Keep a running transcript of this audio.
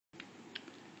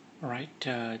Alright,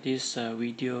 this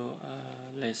video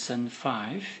lesson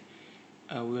 5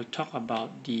 we'll talk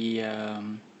about the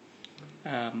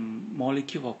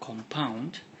molecule or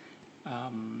compound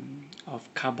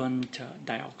of carbon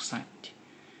dioxide.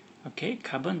 Okay,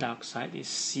 carbon dioxide is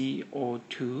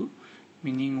CO2,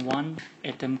 meaning one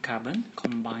atom carbon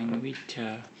combined with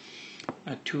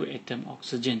two atom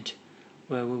oxygen.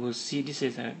 Where we will see this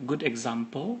is a good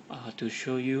example to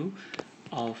show you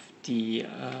of the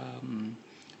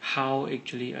how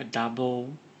actually a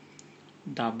double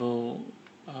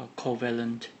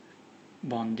covalent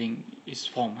bonding is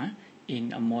formed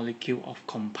in a molecule of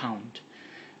compound.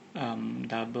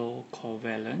 Double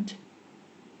covalent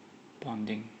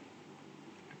bonding.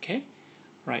 Okay,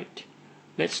 right.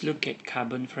 Let's look at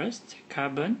carbon first.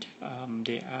 Carbon,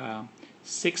 there are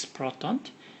 6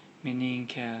 protons,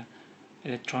 meaning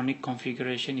electronic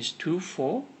configuration is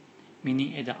 2,4,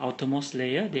 meaning at the outermost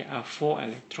layer there are 4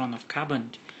 electrons of carbon.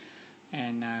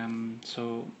 And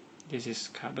so this is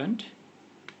carbon,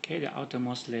 okay, the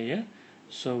outermost layer.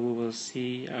 So we will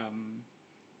see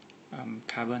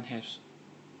carbon has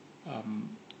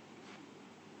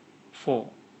 4,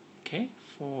 okay,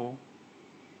 4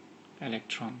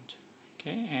 electrons,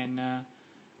 okay. And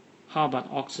how about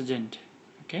oxygen?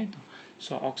 Okay,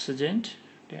 so oxygen,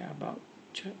 there are about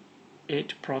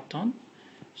 8 protons,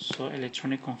 so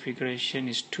electronic configuration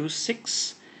is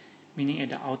 2,6, meaning at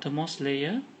the outermost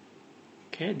layer,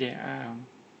 okay, there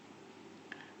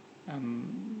are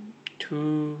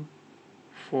 2,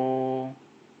 4,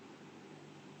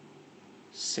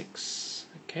 6.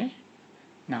 Okay,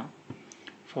 now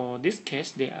for this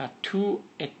case there are 2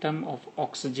 atoms of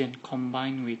oxygen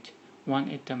combined with 1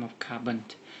 atom of carbon.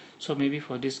 So maybe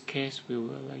for this case we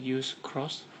will use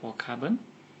cross for carbon.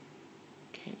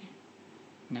 Okay,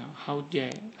 now how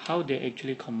they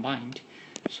actually combined.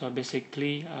 So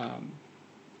basically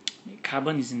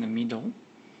carbon is in the middle,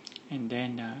 and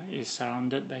then is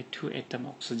surrounded by 2 atom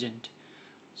oxygen.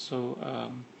 So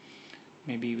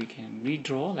maybe we can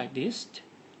redraw like this.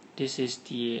 This is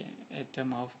the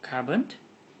atom of carbon,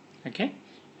 okay,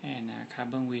 and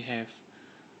carbon we have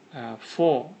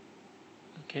 4,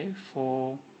 okay,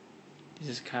 4. This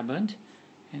is carbon,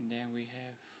 and then we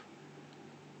have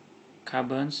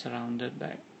carbon surrounded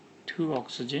by 2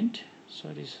 oxygen. So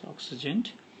this is oxygen,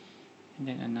 and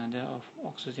then another of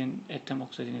oxygen, atom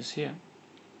oxygen is here.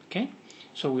 Okay,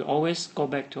 so we always go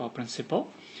back to our principle.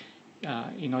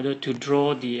 In order to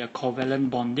draw the covalent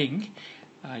bonding,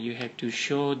 you have to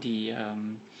show the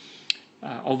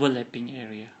overlapping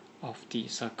area of the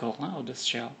circle or the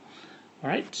shell.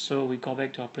 Alright, so we go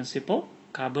back to our principle.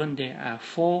 Carbon, there are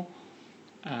 4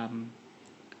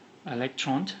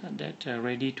 electrons that are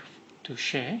ready to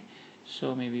share.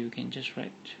 So maybe we can just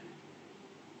write.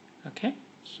 Okay,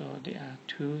 so there are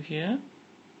 2 here.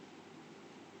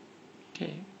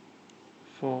 Okay,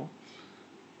 4,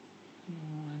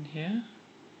 1 here,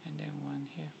 and then 1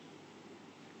 here.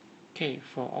 Okay,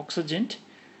 for oxygen,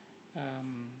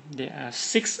 there are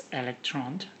 6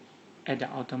 electrons at the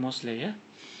outermost layer.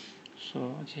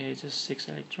 So okay, it's just 6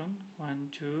 electrons. 1,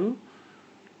 2,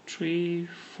 3,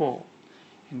 4,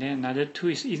 and then another 2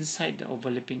 is inside the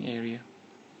overlapping area.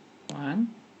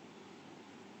 1,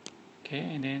 okay,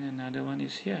 and then another one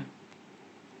is here.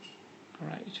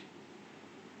 Alright,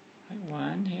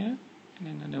 1 here,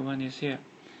 and another one is here.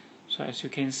 So as you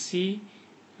can see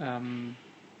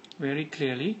very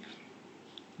clearly,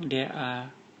 there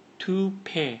are 2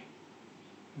 pair.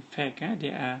 In fact,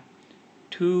 there are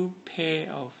 2 pair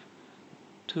of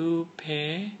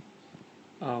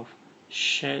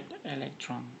shared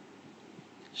electron.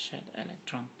 Shared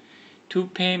electron. 2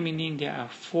 pair meaning there are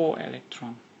 4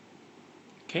 electrons.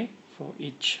 Okay, for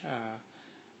each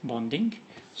bonding.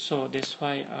 So that's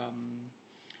why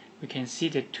we can see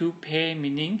the 2 pair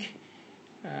meaning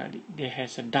there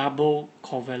has a double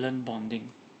covalent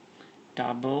bonding.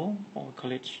 Double, or we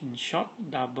call it in short,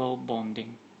 double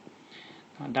bonding.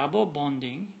 Now, double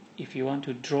bonding, if you want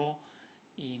to draw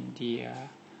in the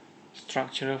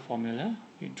structural formula,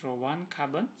 you draw 1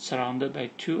 carbon surrounded by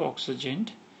 2 oxygen.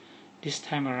 This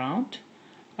time around,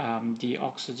 the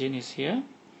oxygen is here.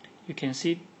 You can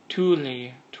see 2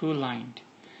 layers, 2 lines.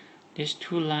 These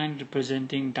 2 lines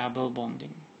representing double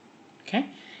bonding.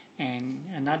 Okay, and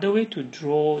another way to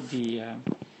draw the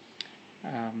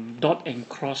dot and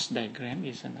cross diagram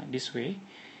is this way.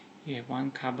 You have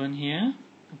 1 carbon here,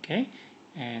 okay,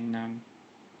 and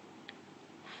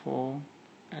 4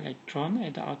 electrons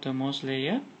at the outermost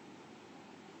layer.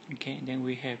 Okay, and then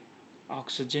we have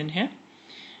oxygen here.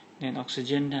 Then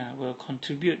oxygen will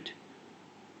contribute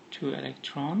 2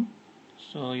 electrons.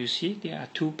 So you see there are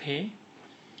 2 pair,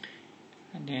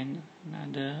 and then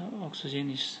another oxygen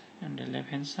is on the left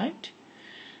hand side.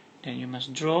 Then you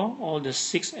must draw all the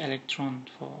 6 electrons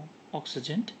for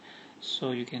oxygen,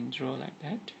 so you can draw like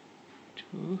that,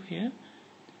 2 here,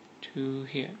 2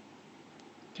 here,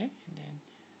 okay, and then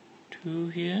 2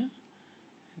 here,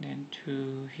 and then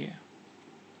 2 here.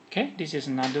 Okay, this is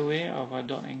another way of a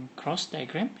dot and cross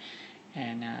diagram,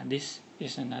 and this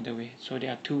is another way. So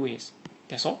there are 2 ways.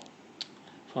 That's all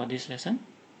for this lesson.